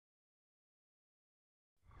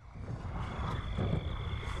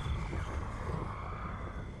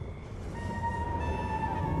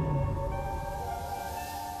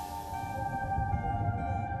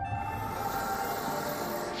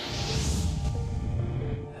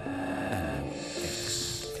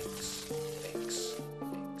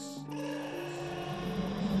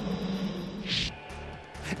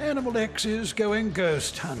Animal X is going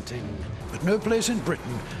ghost hunting, but no place in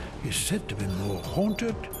Britain is said to be more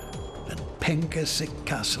haunted than Pengersick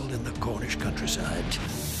Castle in the Cornish countryside.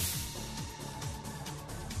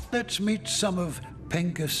 Let's meet some of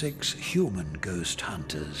Pengersick's human ghost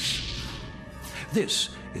hunters. This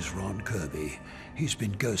is Ron Kirby. He's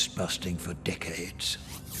been ghost busting for decades.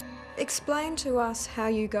 Explain to us how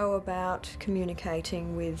you go about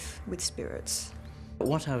communicating with spirits.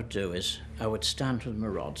 What I would do is I would stand with my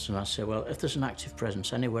rods and I'd say, well, if there's an active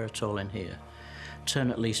presence anywhere at all in here, turn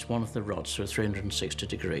at least one of the rods through 360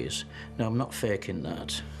 degrees. Now, I'm not faking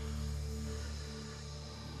that.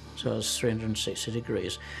 So it's 360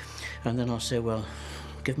 degrees. And then I'll say, well,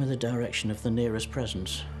 give me the direction of the nearest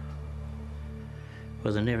presence.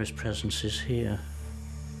 Well, the nearest presence is here.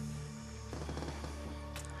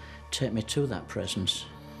 Take me to that presence.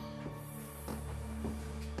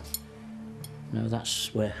 No,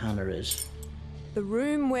 that's where Hannah is. The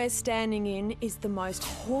room we're standing in is the most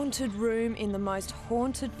haunted room in the most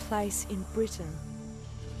haunted place in Britain.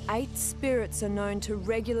 8 spirits are known to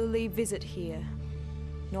regularly visit here.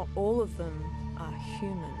 Not all of them are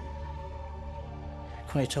human.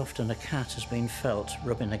 Quite often a cat has been felt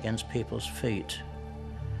rubbing against people's feet.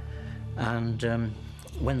 And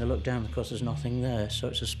when they look down, of course, there's nothing there, so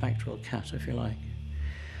it's a spectral cat, if you like.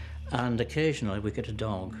 And occasionally we get a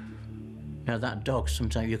dog. Now, that dog,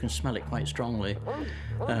 sometimes you can smell it quite strongly.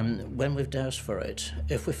 When we've doused for it,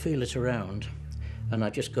 if we feel it around, and I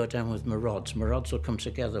just go down with my rods will come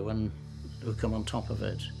together when we come on top of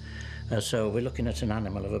it. So we're looking at an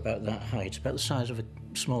animal of about that height, about the size of a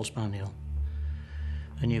small spaniel.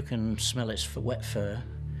 And you can smell its wet fur.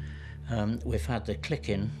 We've had the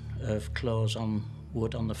clicking of claws on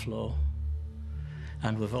wood on the floor.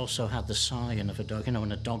 And we've also had the sighing of a dog. You know,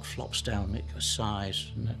 when a dog flops down, it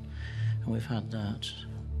sighs. And we've had that.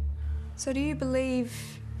 So do you believe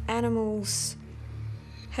animals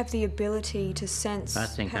have the ability to sense I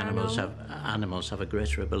think paranormal? animals have a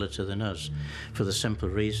greater ability than us, for the simple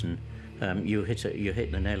reason, you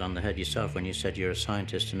hit the nail on the head yourself when you said you're a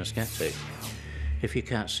scientist and a skeptic. If you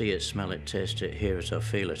can't see it, smell it, taste it, hear it or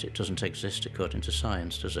feel it, it doesn't exist according to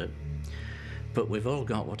science, does it? But we've all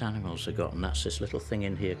got what animals have got, and that's this little thing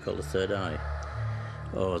in here called the third eye,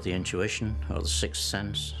 or the intuition, or the sixth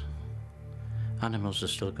sense. Animals have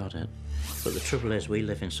still got it. But the trouble is, we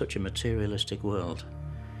live in such a materialistic world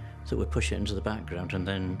that we push it into the background, and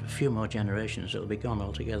then a few more generations, it'll be gone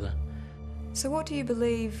altogether. So what do you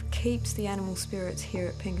believe keeps the animal spirits here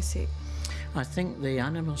at Pengersick? I think the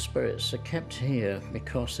animal spirits are kept here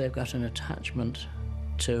because they've got an attachment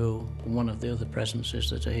to one of the other presences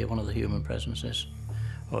that are here, one of the human presences,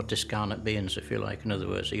 or discarnate beings, if you like. In other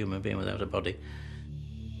words, a human being without a body.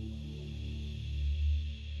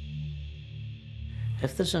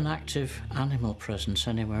 If there's an active animal presence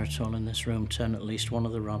anywhere at all in this room, turn at least one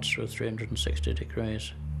of the rods through 360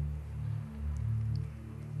 degrees.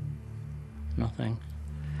 Nothing.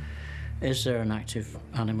 Is there an active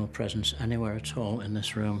animal presence anywhere at all in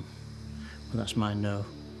this room? Well, that's my no.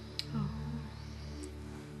 Oh.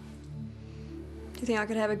 Do you think I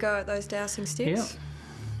could have a go at those dowsing sticks? Yep.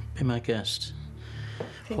 Be my guest.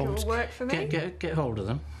 Think it will work for me? Get hold of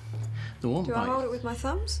them. They won't Do bite. I hold it with my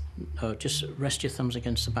thumbs? No, just rest your thumbs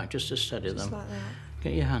against the back, just to steady them. Just like that.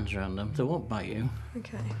 Get your hands around them. They won't bite you.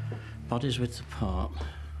 Okay. Body's width apart.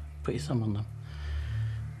 Put your thumb on them.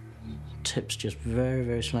 Tips just very,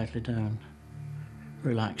 very slightly down.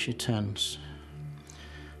 Relax, you're tense.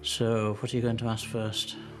 So, what are you going to ask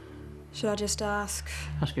first? Should I just ask?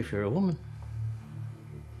 Ask if you're a woman.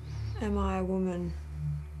 Am I a woman?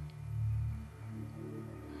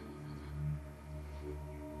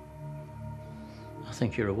 I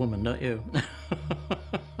think you're a woman, don't you?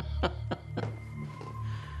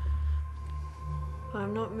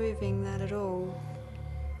 I'm not moving that at all.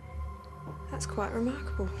 That's quite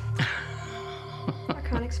remarkable. I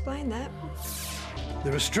can't explain that.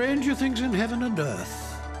 There are stranger things in heaven and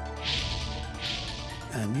earth,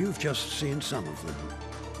 and you've just seen some of them.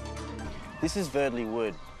 This is Verdley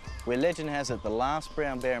Wood, where legend has it the last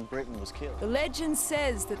brown bear in Britain was killed. The legend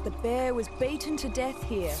says that the bear was beaten to death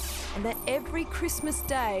here, and that every Christmas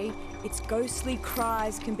day, its ghostly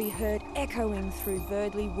cries can be heard echoing through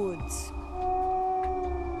Verdley Woods.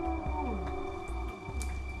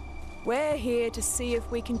 We're here to see if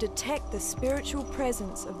we can detect the spiritual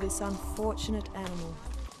presence of this unfortunate animal.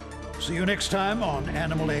 See you next time on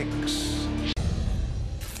Animal X.